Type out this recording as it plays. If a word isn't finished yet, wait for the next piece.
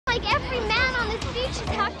Like every man on this beach is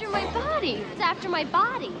after my body. It's after my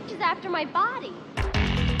body. It's after my body.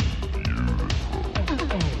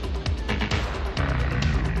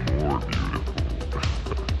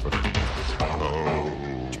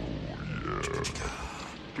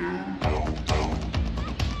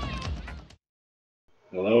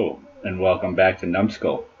 Hello, and welcome back to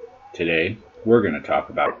NumbedSkull. Today, we're going to talk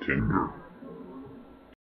about Tinder.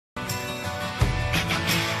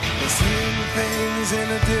 Seeing things in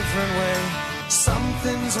a different way.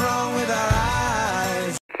 Something's wrong with our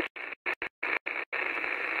eyes.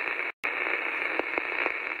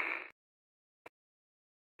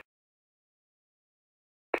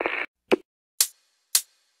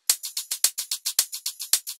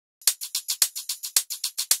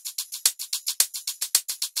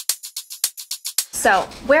 So,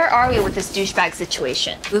 where are we with this douchebag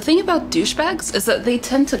situation? The thing about douchebags is that they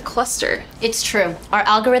tend to cluster. It's true. Our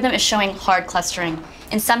algorithm is showing hard clustering.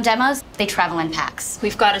 In some demos, they travel in packs.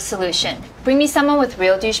 We've got a solution. Bring me someone with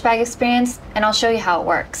real douchebag experience, and I'll show you how it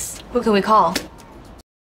works. Who can we call?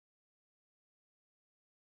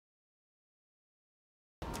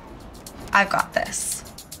 I've got this.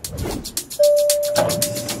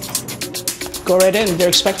 Go right in, they're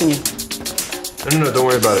expecting you. No, don't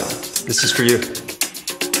worry about it. This is for you.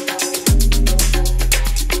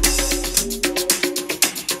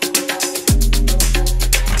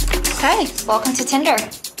 Hey, welcome to Tinder.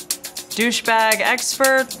 Douchebag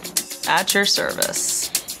expert at your service.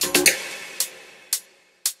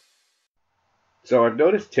 So I've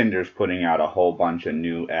noticed Tinder's putting out a whole bunch of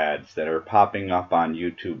new ads that are popping up on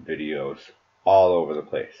YouTube videos all over the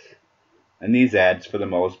place. And these ads, for the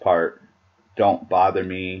most part, don't bother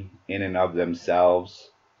me in and of themselves,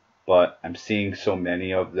 but I'm seeing so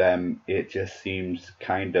many of them, it just seems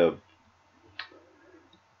kind of,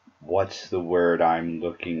 what's the word I'm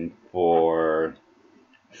looking for?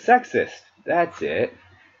 Sexist. That's it.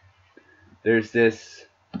 There's this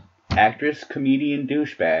actress, comedian,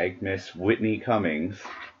 douchebag, Miss Whitney Cummings,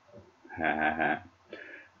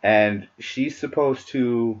 and she's supposed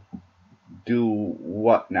to do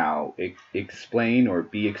what now? Explain or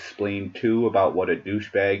be explained to about what a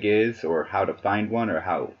douchebag is, or how to find one, or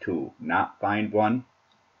how to not find one.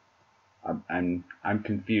 I'm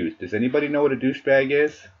confused. Does anybody know what a douchebag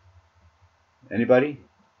is? Anybody?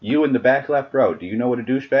 You in the back left row, do you know what a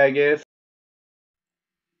douchebag is?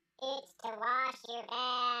 It's to wash your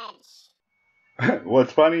badge.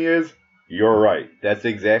 What's funny is, you're right. That's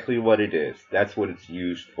exactly what it is. That's what it's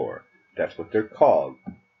used for. That's what they're called.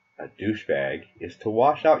 A douchebag is to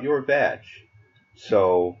wash out your badge.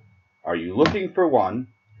 So, are you looking for one,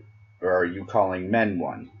 or are you calling men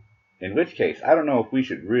one? In which case, I don't know if we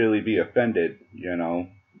should really be offended, you know.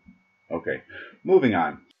 Okay, moving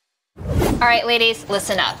on. All right, ladies,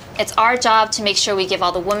 listen up. It's our job to make sure we give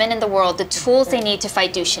all the women in the world the tools they need to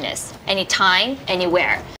fight douchiness. Anytime,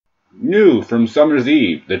 anywhere. New from Summer's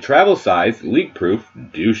Eve, the travel size, leak-proof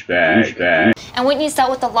douchebag. And Whitney's dealt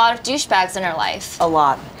with a lot of douchebags in her life. A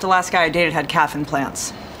lot. The last guy I dated had calf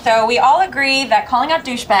implants. So we all agree that calling out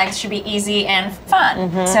douchebags should be easy and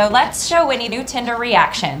fun. So let's show Whitney new Tinder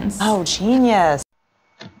reactions. Oh, genius.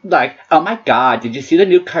 Like, oh my god, did you see the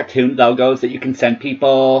new cartoon logos that you can send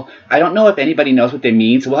people? I don't know if anybody knows what they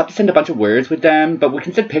mean, so we'll have to send a bunch of words with them, but we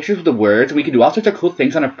can send pictures with the words, and we can do all sorts of cool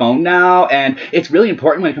things on our phone now, and it's really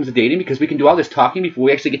important when it comes to dating because we can do all this talking before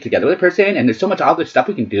we actually get together with a person, and there's so much other stuff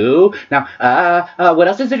we can do. Now, what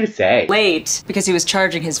else is there to say? Late, because he was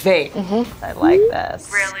charging his vape. I like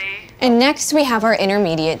this. Really? And next we have our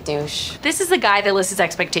intermediate douche. This is the guy that lists his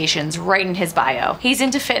expectations right in his bio. He's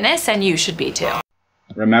into fitness and you should be too.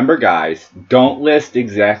 Remember, guys, don't list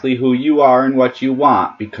exactly who you are and what you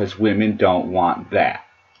want, because women don't want that.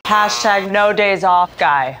 Hashtag no days off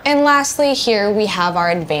guy. And lastly, here we have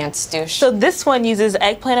our advanced douche. So this one uses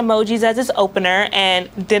eggplant emojis as its opener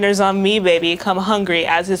and dinner's on me, baby, come hungry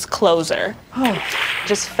as its closer.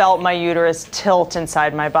 Just felt my uterus tilt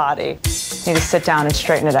inside my body. Need to sit down and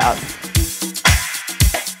straighten it out.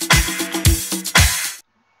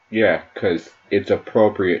 Yeah, because it's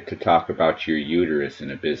appropriate to talk about your uterus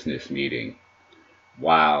in a business meeting.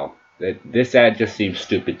 Wow. This ad just seems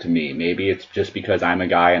stupid to me. Maybe it's just because I'm a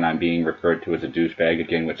guy and I'm being referred to as a douchebag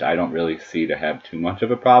again, which I don't really see to have too much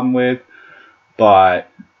of a problem with. But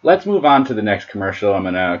let's move on to the next commercial. I'm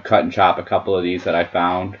going to cut and chop a couple of these that I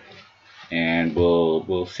found, and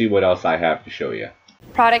we'll see what else I have to show you.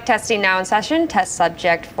 Product testing now in session. Test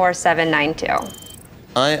subject 4792.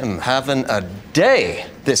 I am having a day.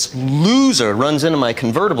 This loser runs into my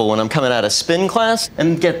convertible when I'm coming out of spin class,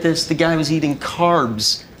 and get this, the guy was eating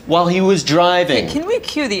carbs while he was driving. Hey, can we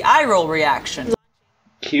cue the eye roll reaction?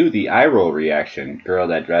 Cue the eye roll reaction. Girl,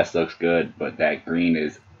 that dress looks good, but that green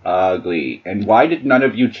is ugly. And why did none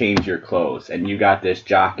of you change your clothes? And you got this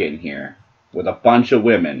jock in here with a bunch of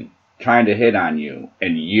women trying to hit on you,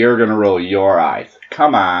 and you're gonna roll your eyes.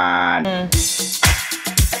 Come on.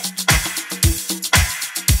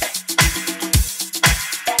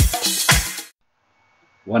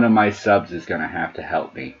 One of my subs is gonna have to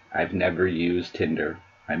help me. I've never used Tinder.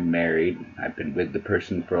 I'm married. I've been with the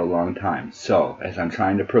person for a long time. So, as I'm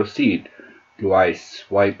trying to proceed, do I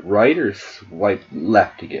swipe right or swipe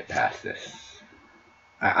left to get past this?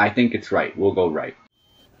 I think it's right. We'll go right.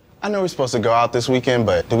 I know we're supposed to go out this weekend,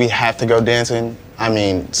 but do we have to go dancing? I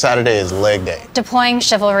mean, Saturday is leg day. Deploying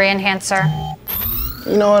chivalry enhancer.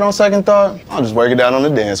 You know what, on second thought, I'll just work it out on the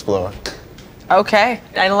dance floor. Okay,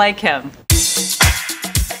 I like him.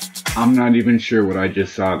 I'm not even sure what I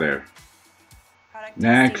just saw there.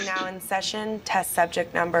 Next. Now in session, test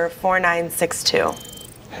subject number 4962.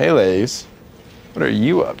 Hey, ladies. What are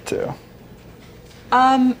you up to?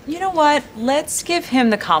 You know what? Let's give him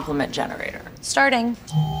the compliment generator. Starting.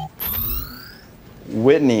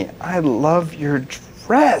 Whitney, I love your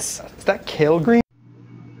dress. Is that kale green?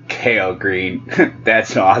 Kale green.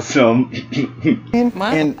 That's awesome.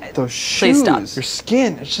 And those shoes, your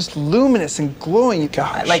skin, it's just luminous and glowing.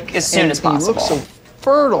 Gosh. Like as soon as possible. You look so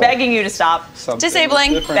fertile. Begging you to stop. Something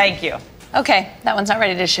Disabling. Thank you. Okay, that one's not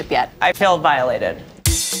ready to ship yet. I feel violated.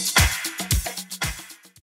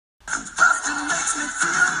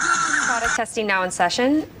 Product testing now in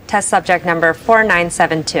session. Test subject number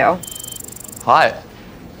 4972. Hi.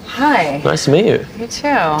 Hi. Nice to meet you. You too.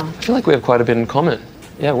 I feel like we have quite a bit in common.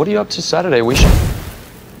 Yeah, what are you up to Saturday? We should...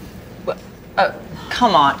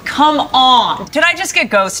 Come on. Come on. Did I just get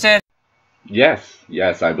ghosted? Yes,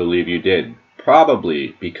 I believe you did.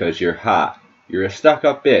 Probably because you're hot. You're a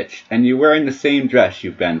stuck-up bitch, and you're wearing the same dress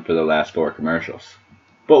you've been for the last 4 commercials.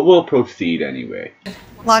 But we'll proceed anyway.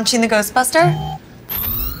 Launching the Ghostbuster?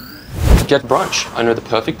 Get brunch. I know the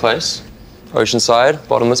perfect place. Oceanside,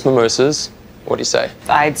 bottomless mimosas. What do you say?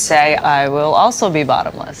 I'd say I will also be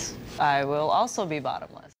bottomless. I will also be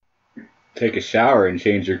bottomless. Take a shower and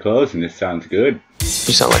change your clothes, and this sounds good.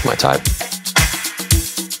 You sound like my type.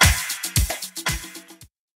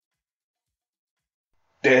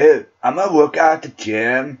 Dude, I'm gonna work out at the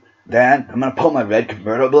gym. Then I'm gonna pull my red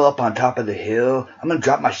convertible up on top of the hill. I'm gonna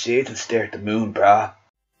drop my shades and stare at the moon, brah.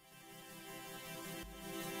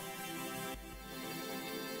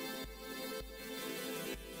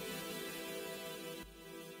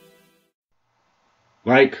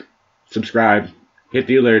 Like, subscribe, hit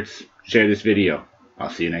the alerts, share this video. I'll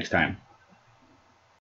see you next time.